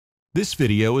This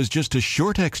video is just a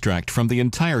short extract from the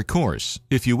entire course.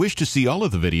 If you wish to see all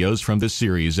of the videos from this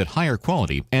series at higher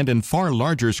quality and in far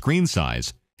larger screen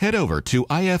size, head over to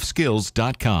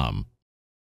ifskills.com.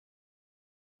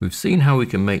 We've seen how we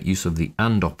can make use of the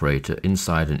AND operator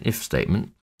inside an if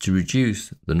statement to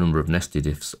reduce the number of nested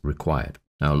ifs required.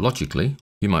 Now logically,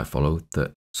 you might follow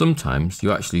that sometimes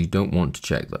you actually don't want to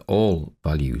check that all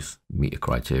values meet a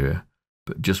criteria,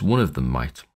 but just one of them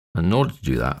might. And in order to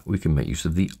do that, we can make use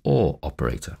of the OR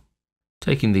operator.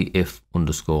 Taking the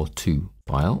if_to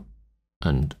file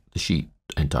and the sheet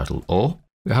entitled OR,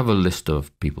 we have a list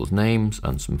of people's names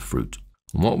and some fruit.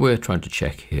 And what we're trying to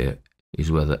check here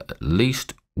is whether at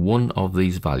least one of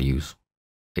these values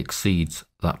exceeds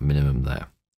that minimum there,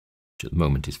 which at the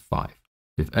moment is 5.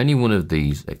 If any one of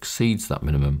these exceeds that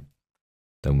minimum,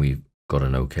 then we've got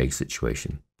an okay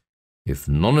situation. If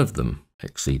none of them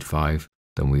exceed 5,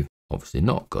 then we've obviously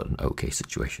not got an okay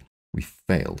situation. We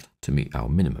failed to meet our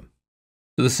minimum.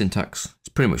 So the syntax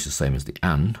is pretty much the same as the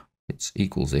AND. It's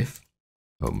equals if,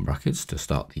 open brackets to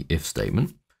start the if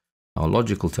statement. Our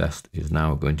logical test is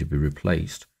now going to be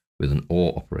replaced with an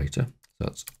OR operator. So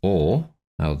that's OR.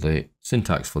 Now the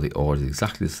syntax for the OR is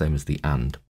exactly the same as the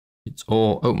AND. It's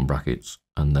OR, open brackets,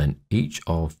 and then each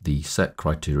of the set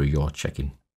criteria you're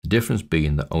checking. The difference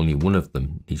being that only one of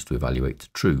them needs to evaluate to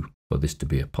true for this to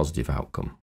be a positive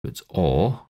outcome. It's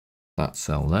OR, that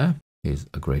cell there is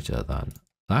a greater than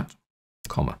that,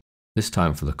 comma. This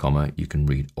time for the comma, you can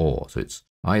read OR. So it's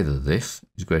either this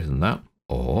is greater than that,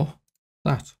 or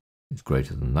that is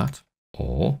greater than that,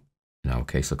 or, in our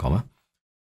case, a comma,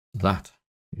 that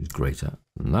is greater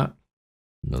than that.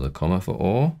 Another comma for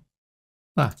OR,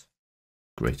 that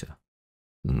greater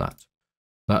than that.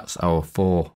 That's our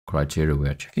 4 criteria we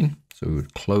are checking. So we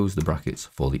would close the brackets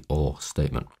for the OR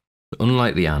statement. So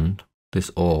unlike the AND, this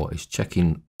OR is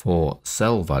checking for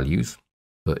cell values,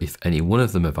 but if any one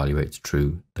of them evaluates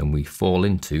true, then we fall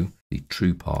into the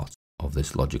true part of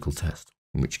this logical test,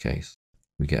 in which case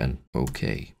we get an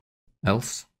OK.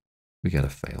 Else, we get a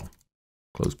fail.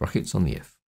 Close brackets on the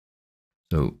if.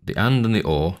 So the AND and the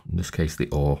OR, in this case the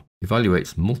OR,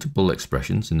 evaluates multiple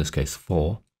expressions, in this case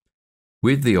 4.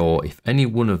 With the OR, if any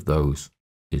one of those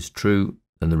is true,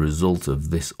 then the result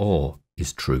of this OR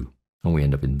is true, and we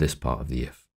end up in this part of the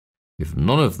if. If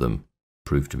none of them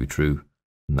prove to be true,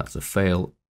 then that's a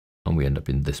fail, and we end up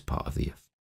in this part of the if.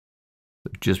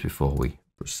 But just before we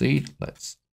proceed,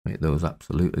 let's make those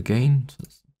absolute again. So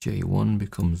J1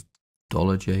 becomes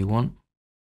 $J1.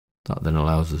 That then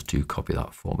allows us to copy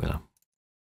that formula.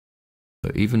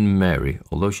 So even Mary,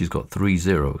 although she's got 3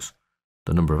 zeros,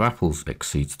 the number of apples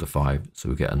exceeds the 5, so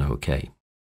we get an OK.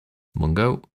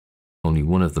 Mungo, only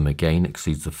one of them again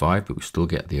exceeds the 5, but we still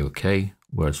get the OK.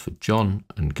 Whereas for John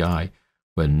and Guy,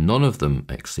 where none of them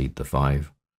exceed the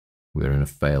 5, we're in a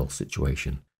fail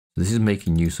situation. So this is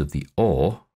making use of the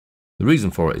OR. The reason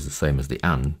for it is the same as the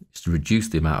AND, is to reduce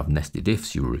the amount of nested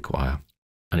ifs you require,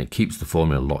 and it keeps the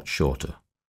formula a lot shorter.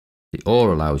 The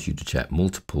OR allows you to check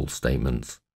multiple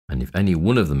statements, and if any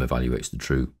one of them evaluates to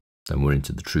true, then we're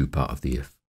into the true part of the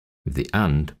if. With the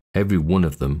AND, every one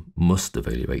of them must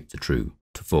evaluate to true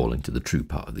to fall into the true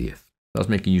part of the if. That's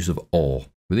making use of OR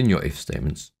within your if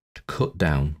statements to cut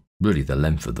down really the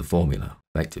length of the formula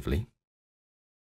effectively.